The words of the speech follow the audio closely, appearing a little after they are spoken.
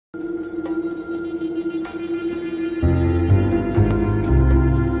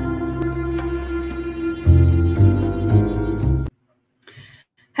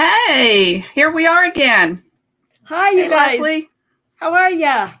Hey, here we are again. Hi, you guys. Leslie. How are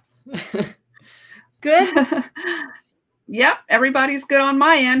ya? Good? Yep, everybody's good on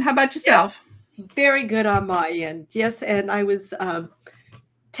my end. How about yourself? Yep. Very good on my end. Yes, and I was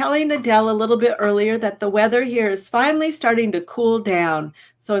telling Adele a little bit earlier that the weather here is finally starting to cool down.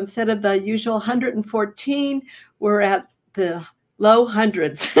 So instead of the usual 114, we're at the low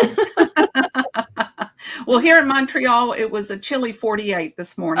hundreds. Well, here in Montreal, it was a chilly 48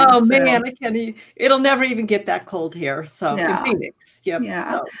 this morning. Oh, man, I can't. It'll never even get that cold here. So Yeah. in Phoenix. Yep. Yeah.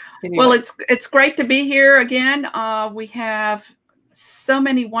 So, anyway. Well, it's great to be here again. We have so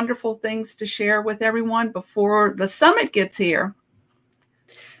many wonderful things to share with everyone before the summit gets here.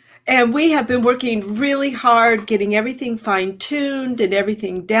 And we have been working really hard getting everything fine-tuned and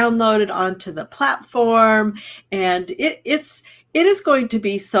everything downloaded onto the platform. And it is going to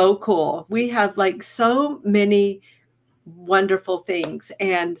be so cool. We have like so many wonderful things.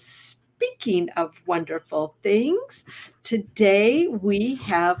 And speaking of wonderful things, today we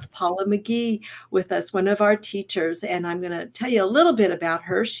have Paula McGee with us, one of our teachers. And I'm going to tell you a little bit about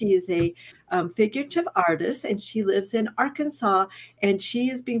her. She is a figurative artist, and she lives in Arkansas. And she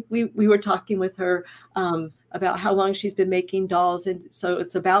has been, we were talking with her about how long she's been making dolls. And so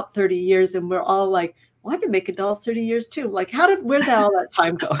it's about 30 years. And we're all like, well, I've been making dolls 30 years too. Like, where did all that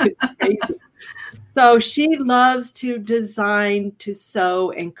time go? It's crazy. So she loves to design, to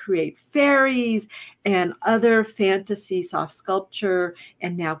sew, and create fairies and other fantasy soft sculpture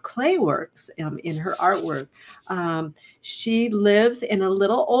and now clay works in her artwork. She lives in a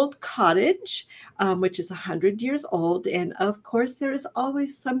little old cottage, which is 100 years old. And of course, there is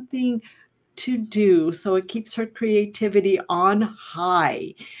always something to do. So it keeps her creativity on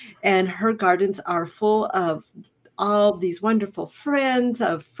high. And her gardens are full of all these wonderful friends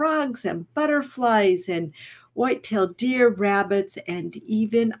of frogs and butterflies and white-tailed deer, rabbits, and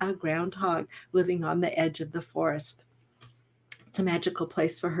even a groundhog living on the edge of the forest. It's a magical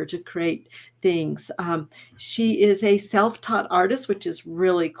place for her to create things. She is a self-taught artist, which is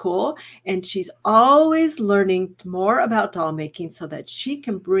really cool. And she's always learning more about doll making so that she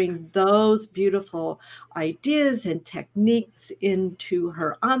can bring those beautiful ideas and techniques into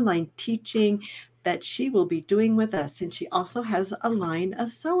her online teaching that she will be doing with us. And she also has a line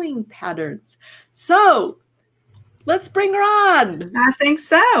of sewing patterns. So let's bring her on. I think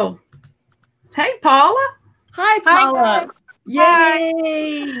so. Hey, Paula. Hi, Paula. Hi.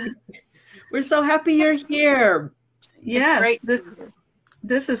 Yay. We're so happy you're here. Yes,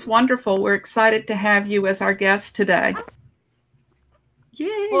 this is wonderful. We're excited to have you as our guest today.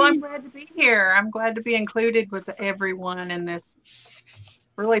 Yay. Well, I'm glad to be here. I'm glad to be included with everyone in this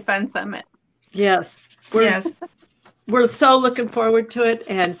really fun summit. Yes. We're so looking forward to it.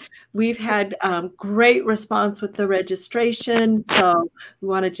 And we've had great response with the registration. So we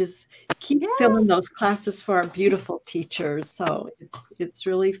want to just keep filling those classes for our beautiful teachers. So it's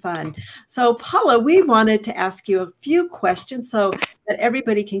really fun. So Paula, we wanted to ask you a few questions so that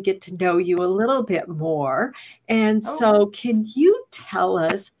everybody can get to know you a little bit more. And so can you tell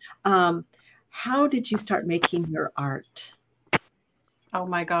us, how did you start making your art? Oh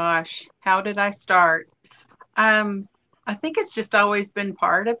my gosh, how did I start? I think it's just always been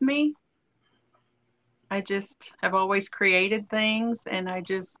part of me. I just have always created things, and I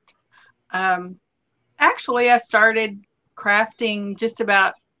just actually I started crafting just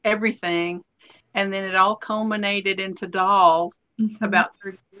about everything, and then it all culminated into dolls about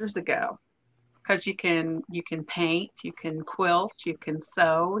 30 years ago. Because you can paint, you can quilt, you can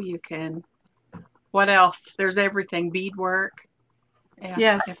sew, you can, what else? There's everything, beadwork. Yeah.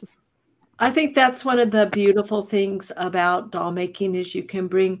 Yes. I think that's one of the beautiful things about doll making is you can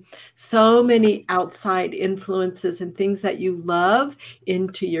bring so many outside influences and things that you love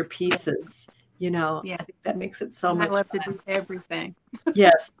into your pieces. You know, I think that makes it so much fun. I love to do everything.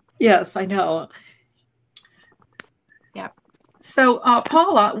 Yes, I know. Yeah. So,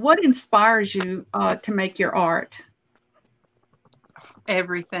 Paula, what inspires you to make your art?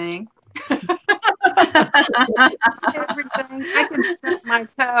 Everything. Everything. I can stub my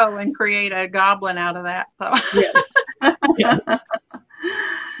toe and create a goblin out of that. So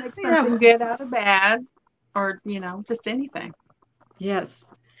make something good out of bad, or just anything. Yes.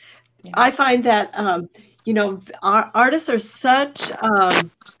 I find that our artists are such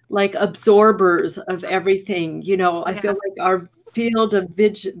like absorbers of everything. I feel like our field of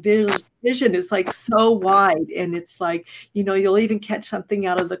vision is like so wide, and it's like, you'll even catch something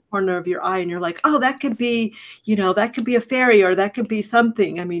out of the corner of your eye and you're like, oh, that could be, that could be a fairy, or that could be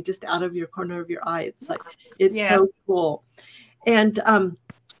something. I mean, just out of your corner of your eye. It's like, it's so cool. And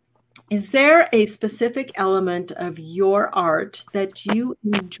Is there a specific element of your art that you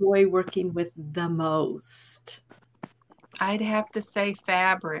enjoy working with the most? I'd have to say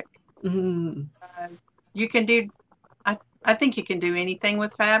fabric. Mm-hmm. You can do, I think you can do anything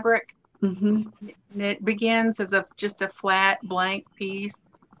with fabric. Mm-hmm. It begins as just a flat blank piece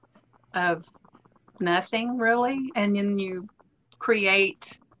of nothing really, and then you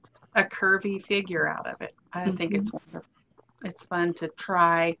create a curvy figure out of it. I think it's wonderful. It's fun to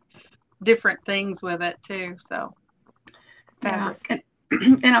try different things with it too. So fabric. Yeah.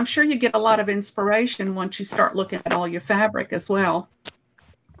 And I'm sure you get a lot of inspiration once you start looking at all your fabric as well.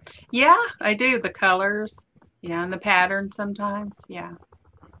 Yeah, I do. The colors, yeah, and the patterns sometimes. Yeah.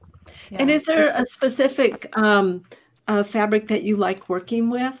 And is there a specific fabric that you like working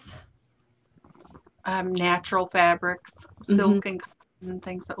with? Natural fabrics, silk and cotton,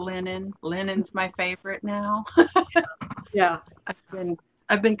 things like linen. Linen's my favorite now. Yeah.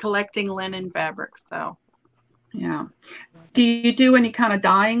 I've been collecting linen fabrics, so. Yeah. Do you do any kind of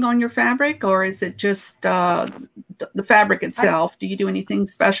dyeing on your fabric, or is it just the fabric itself? Do you do anything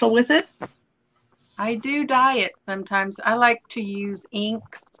special with it? I do dye it sometimes. I like to use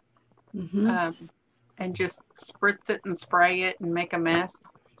inks and just spritz it and spray it and make a mess.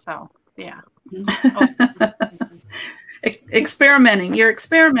 So, yeah. Experimenting. You're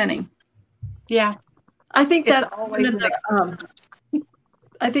experimenting. Yeah. I think that's one of the,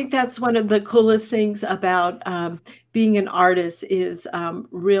 I think that's one of the coolest things about being an artist is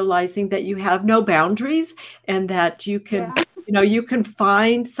realizing that you have no boundaries and that you can, you know, you can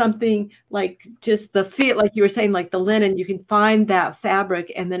find something like just the fit, like you were saying, like the linen, you can find that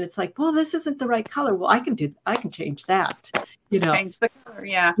fabric and then it's like, well, this isn't the right color. Well, I can change that, you know. Change the color,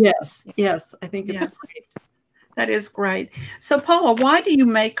 yeah. Yes, yes, I think it's great. That is great. So Paula, why do you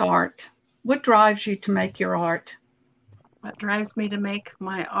make art? What drives you to make your art? What drives me to make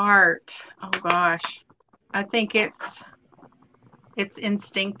my art? Oh gosh, I think it's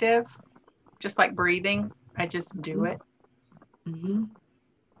instinctive, just like breathing. I just do it.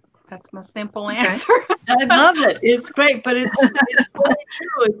 That's my simple answer. I love it. It's great, but it's really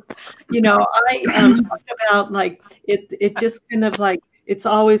true. You know, I talk about like it just kind of like it's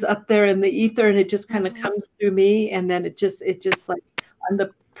always up there in the ether, and it just kind of comes through me, and then it just like I'm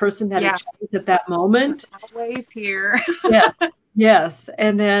the person that it changes at that moment. Always here. Yes, yes,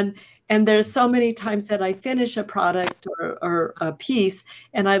 and there's so many times that I finish a product or a piece,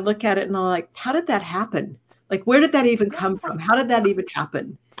 and I look at it and I'm like, how did that happen? Like, where did that even come from? How did that even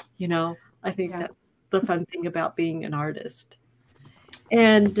happen? You know, I think that's the fun thing about being an artist.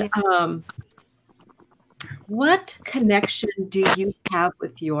 And what connection do you have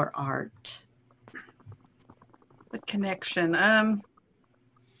with your art? The connection.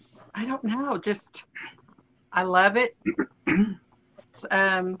 I don't know. Just I love it.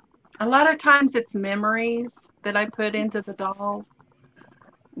 A lot of times it's memories that I put into the dolls,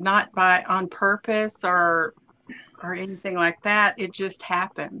 not on purpose or anything like that. It just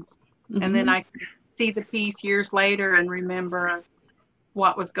happens. And then I see the piece years later and remember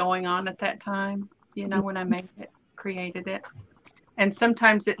what was going on at that time, you know, when I made it, created it. And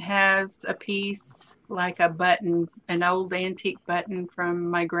sometimes it has a piece like a button, an old antique button from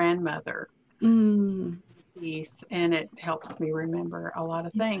my grandmother piece, and it helps me remember a lot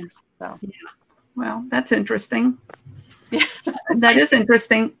of things. So, well, that's interesting. That is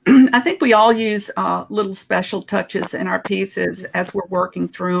interesting. I think we all use little special touches in our pieces as we're working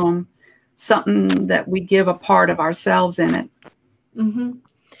through them, something that we give a part of ourselves in it. And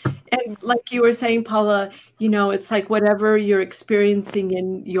like you were saying, Paula, you know, it's like whatever you're experiencing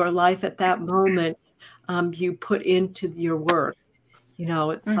in your life at that moment, you put into your work. You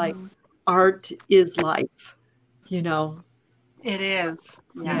know, it's like art is life, you know. It is.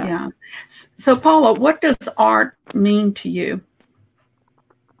 Yeah. So Paula, what does art mean to you?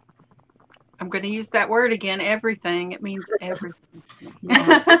 I'm going to use that word again, everything. It means everything.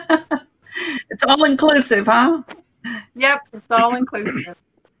 It's all inclusive, huh? Yep, it's all inclusive.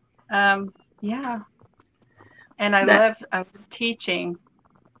 Yeah. And I love teaching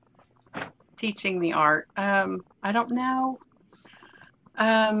the art. I don't know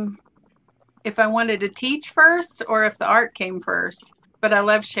if I wanted to teach first or if the art came first, but I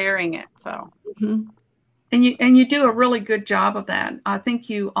love sharing it. So. And you do a really good job of that. I think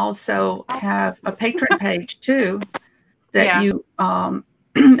you also have a patron page too that you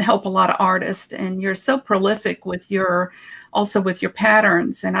help a lot of artists, and you're so prolific with your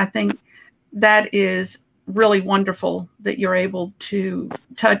patterns. And I think that is really wonderful that you're able to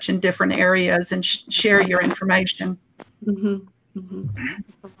touch in different areas and share your information. It's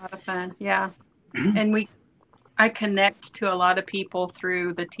a lot of fun. Yeah. And I connect to a lot of people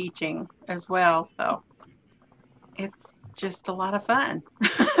through the teaching as well. So it's just a lot of fun.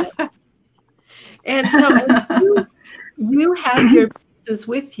 And so you have your pieces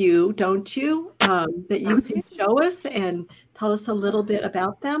with you, don't you? That you can show us and tell us a little bit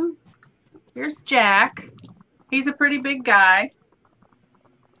about them. Here's Jack. He's a pretty big guy.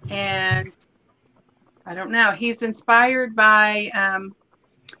 And I don't know, he's inspired by,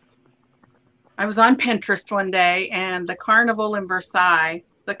 I was on Pinterest one day, and the carnival in Versailles,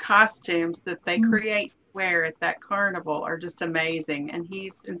 the costumes that they create wear at that carnival are just amazing. And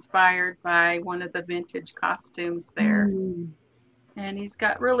he's inspired by one of the vintage costumes there. And he's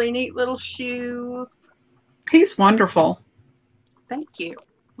got really neat little shoes. He's wonderful. Thank you.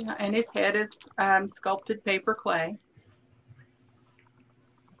 Yeah, and his head is sculpted paper clay.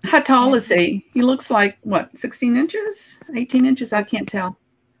 How tall is he? He looks like, what, 16 inches? 18 inches? I can't tell.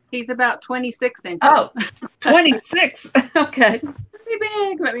 He's about 26 inches. Oh, 26. Okay. Pretty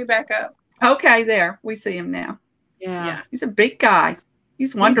big. Let me back up. Okay, there. We see him now. Yeah. He's a big guy.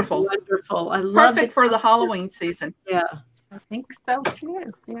 He's wonderful. He's wonderful. I love Perfect for the Halloween season. Yeah. I think so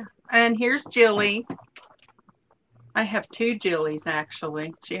too. Yeah. And here's Jilly. I have two Jillies,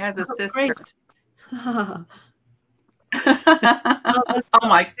 actually. She has a sister. Great. Oh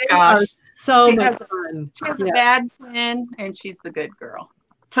my gosh. So much fun. She has a bad twin, and she's the good girl.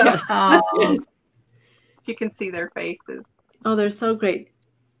 So Yes. you can see their faces. Oh, they're so great.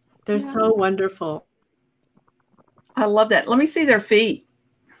 They're so wonderful. I love that. Let me see their feet.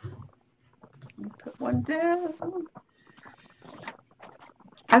 Put one down.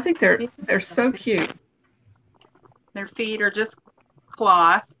 I think they're so cute. Their feet are just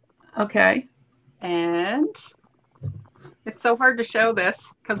cloth. Okay. And it's so hard to show this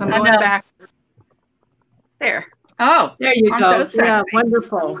because I'm going back. There. Oh, there you go. Yeah, sexy?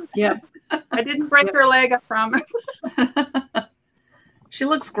 Wonderful. Yeah. I didn't break her leg, I promise. She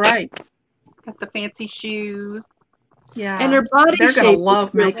looks great. Got the fancy shoes. Yeah. And her body They're shape going to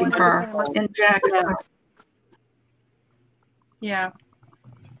love really making her. And Jack. Yeah.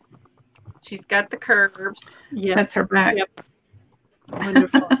 She's got the curves. Yeah. That's her back. Yep.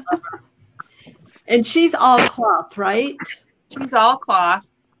 Wonderful. And she's all cloth, right? She's all cloth.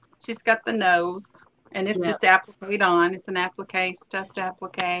 She's got the nose, and it's just appliqued on. It's an applique, stuffed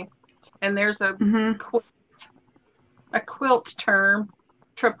applique. And there's a quilt term,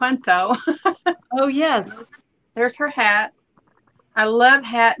 trapunto. Oh, yes. There's her hat. I love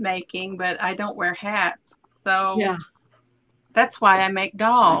hat making, but I don't wear hats. So that's why I make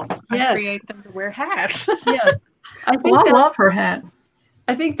dolls. I create them to wear hats. Yes. I love her hat.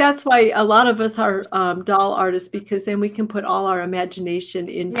 I think that's why a lot of us are doll artists, because then we can put all our imagination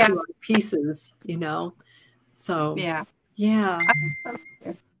into our pieces, you know. So yeah.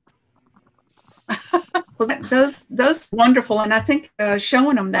 Well, those wonderful, and I think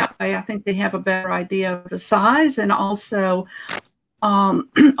showing them that way, I think they have a better idea of the size and also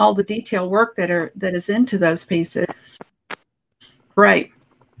all the detail work that is into those pieces. Right.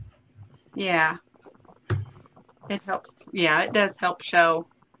 Yeah. It helps. Yeah, it does help show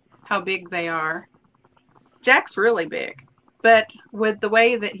how big they are. Jack's really big, but with the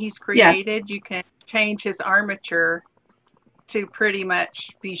way that he's created, you can change his armature to pretty much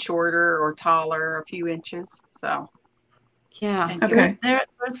be shorter or taller a few inches. So yeah, they're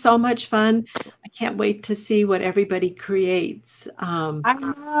so much fun. I can't wait to see what everybody creates. I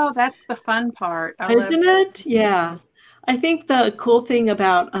know, that's the fun part, isn't it? Yeah, I think the cool thing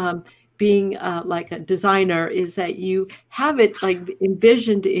about being like a designer is that you have it like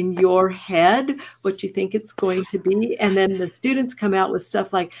envisioned in your head what you think it's going to be, and then the students come out with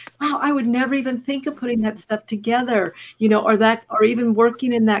stuff like, wow, I would never even think of putting that stuff together, you know, or even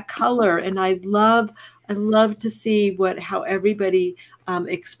working in that color. And I love to see how everybody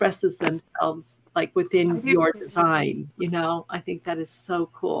expresses themselves like within your design, you know. I think that is so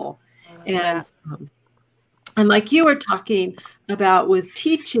cool. And like you were talking about with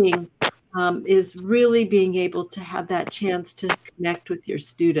teaching, is really being able to have that chance to connect with your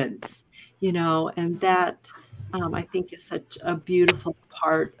students, you know, and that I think is such a beautiful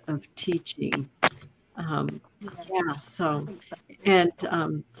part of teaching. So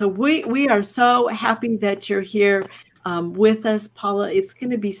we are so happy that you're here with us, Paula. It's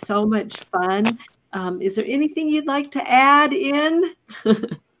going to be so much fun. Is there anything you'd like to add in?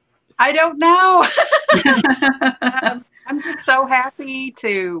 I don't know. I'm just so happy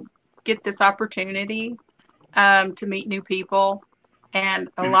to get this opportunity to meet new people. And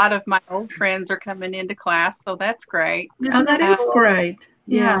a lot of my old friends are coming into class, so that's great. Oh, that is great.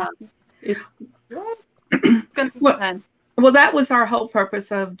 Yeah. It's going to be fun. Well, that was our whole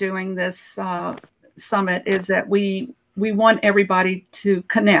purpose of doing this summit is that we want everybody to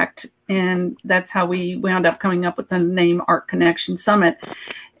connect, and that's how we wound up coming up with the name Art Connection Summit.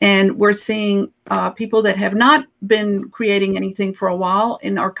 And we're seeing people that have not been creating anything for a while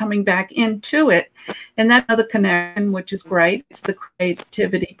and are coming back into it. And that's another connection, which is great. It's the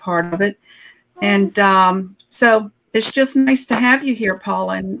creativity part of it. And so it's just nice to have you here,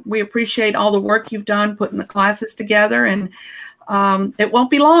 Paula. And we appreciate all the work you've done putting the classes together. And it won't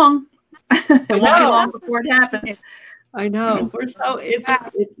be long. It won't be long before it happens. I know. We're so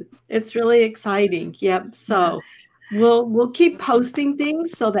it's really exciting. Yep. So we'll keep posting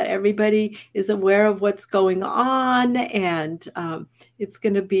things so that everybody is aware of what's going on, and it's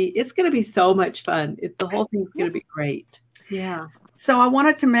gonna be so much fun. The whole thing's gonna be great. Yeah. So I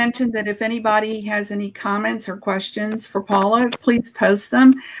wanted to mention that if anybody has any comments or questions for Paula, please post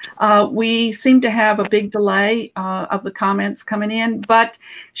them. We seem to have a big delay of the comments coming in, but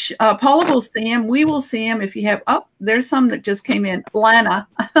Paula will see them. We will see them. If you have, there's some that just came in. Lana.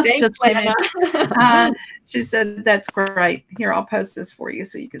 Thanks, Lana. She said, that's great. Here, I'll post this for you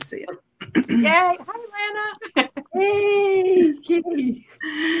so you can see it. Yay. Hi, Lana. Hey.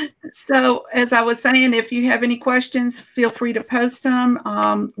 So as I was saying, if you have any questions, feel free to post them.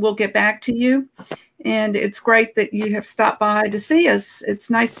 We'll get back to you. And it's great that you have stopped by to see us. It's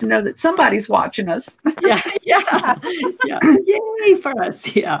nice to know that somebody's watching us. Yeah. Yay for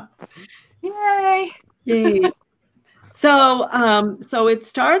us. Yeah. Yay. So it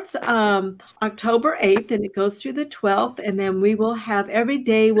starts October 8th and it goes through the 12th, and then we will have every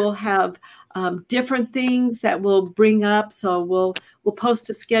day we'll have different things that we'll bring up. So we'll post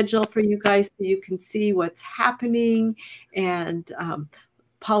a schedule for you guys so you can see what's happening. And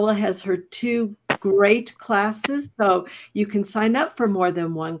Paula has her 2 great classes, so you can sign up for more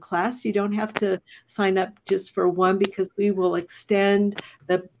than one class. You don't have to sign up just for one, because we will extend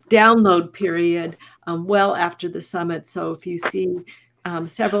the download period well after the summit. So if you see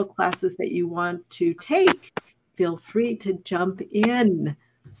several classes that you want to take, feel free to jump in.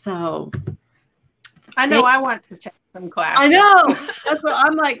 So I know I want to take some classes. I know. That's what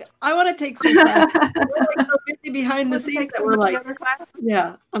I'm like. I want to take some classes. We're like so busy behind the scenes that we're like,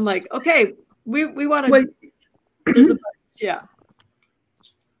 yeah. I'm like, okay, we want to. There's a bunch, yeah.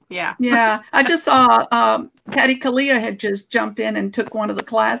 I just saw Patty Kalia had just jumped in and took one of the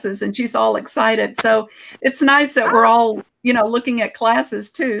classes, and she's all excited. So it's nice that we're all, looking at classes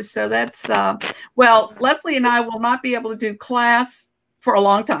too. So that's well, Leslie and I will not be able to do class for a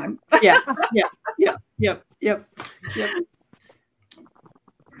long time. Yep.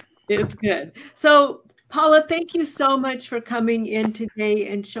 It's good. So Paula, thank you so much for coming in today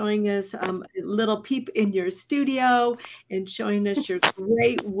and showing us a little peep in your studio and showing us your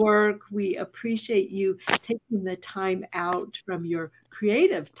great work. We appreciate you taking the time out from your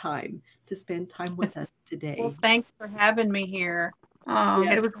creative time to spend time with us today. Well, thanks for having me here.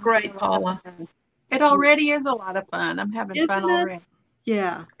 It was great, Paula. It already is a lot of fun. I'm having fun already.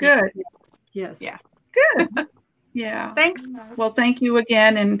 Yeah. Good. Yes. Yeah. Good. Yeah. Thanks. Well, thank you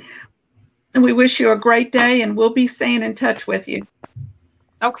again. And we wish you a great day, and we'll be staying in touch with you.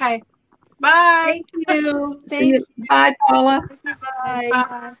 Okay. Bye. Thank you. See you. Bye, Paula.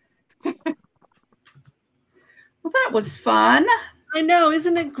 Bye. Well, that was fun. I know,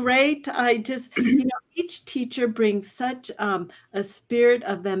 isn't it great? I just, each teacher brings such a spirit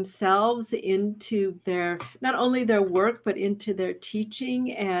of themselves into not only their work, but into their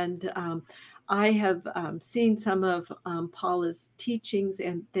teaching. And I have seen some of Paula's teachings,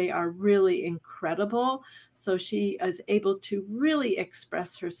 and they are really incredible. So she is able to really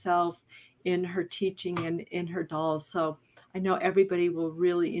express herself in her teaching and in her dolls. So I know everybody will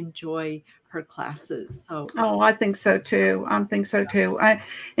really enjoy her classes. So I think so too. I think so too. And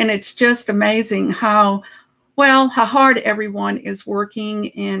it's just amazing how hard everyone is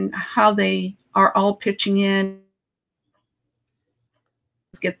working and how they are all pitching in,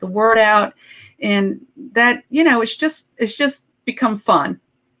 get the word out, and that it's just become fun.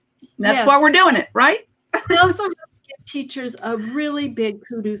 That's why we're doing it, right? I also have to give teachers a really big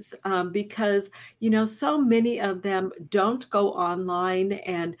kudos because so many of them don't go online,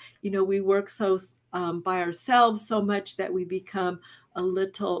 and we work so by ourselves so much that we become a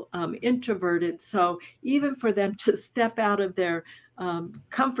little introverted. So even for them to step out of their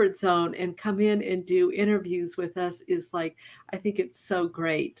comfort zone and come in and do interviews with us is I think it's so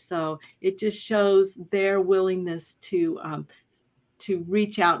great. So it just shows their willingness to to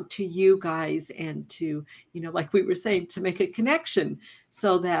reach out to you guys and to, like we were saying, to make a connection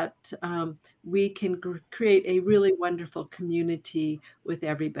so that we can create a really wonderful community with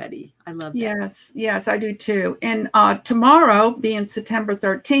everybody. I love that. Yes, yes, I do too. And tomorrow, being September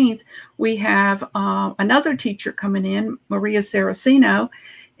 13th, we have another teacher coming in, Maria Saraceno,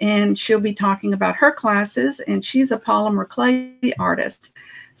 and she'll be talking about her classes, and she's a polymer clay artist.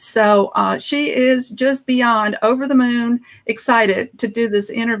 So she is just beyond over the moon excited to do this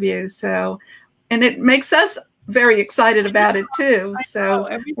interview. So, and it makes us very excited about it too. So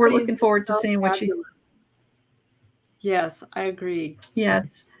we're looking forward to seeing what she. Yes, I agree.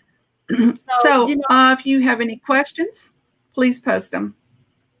 Yes. So if you have any questions, please post them.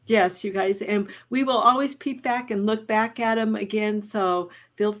 Yes, you guys, and we will always peep back and look back at them again. So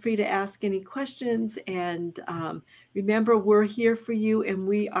feel free to ask any questions. And remember, we're here for you, and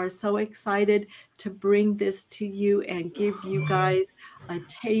we are so excited to bring this to you and give you guys a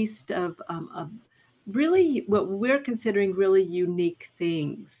taste of really what we're considering really unique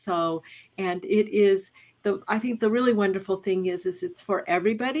things. So, and it is. I think the really wonderful thing is it's for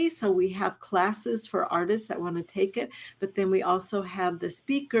everybody. So we have classes for artists that want to take it, but then we also have the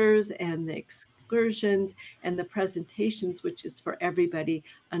speakers and the excursions and the presentations, which is for everybody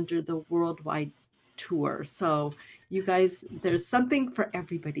under the worldwide tour. So you guys, there's something for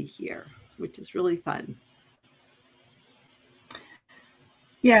everybody here, which is really fun.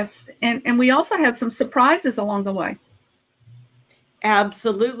 Yes, and we also have some surprises along the way.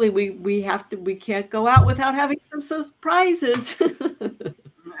 Absolutely. We can't go out without having some surprises.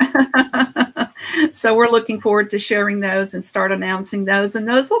 So we're looking forward to sharing those and start announcing those. And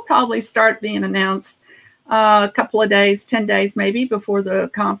those will probably start being announced a couple of days, 10 days maybe before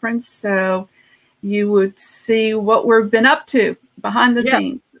the conference. So you would see what we've been up to behind the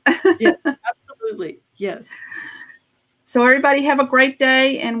scenes. Yeah, absolutely. Yes. So everybody have a great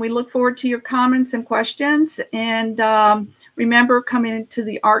day, and we look forward to your comments and questions. And remember, coming into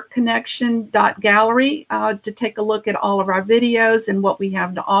the artconnection.gallery to take a look at all of our videos and what we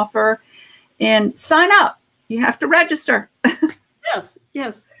have to offer. And sign up. You have to register. Yes,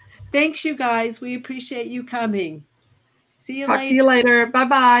 yes. Thanks, you guys. We appreciate you coming. See you later. Talk to you later.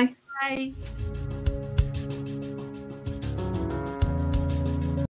 Bye-bye. Bye.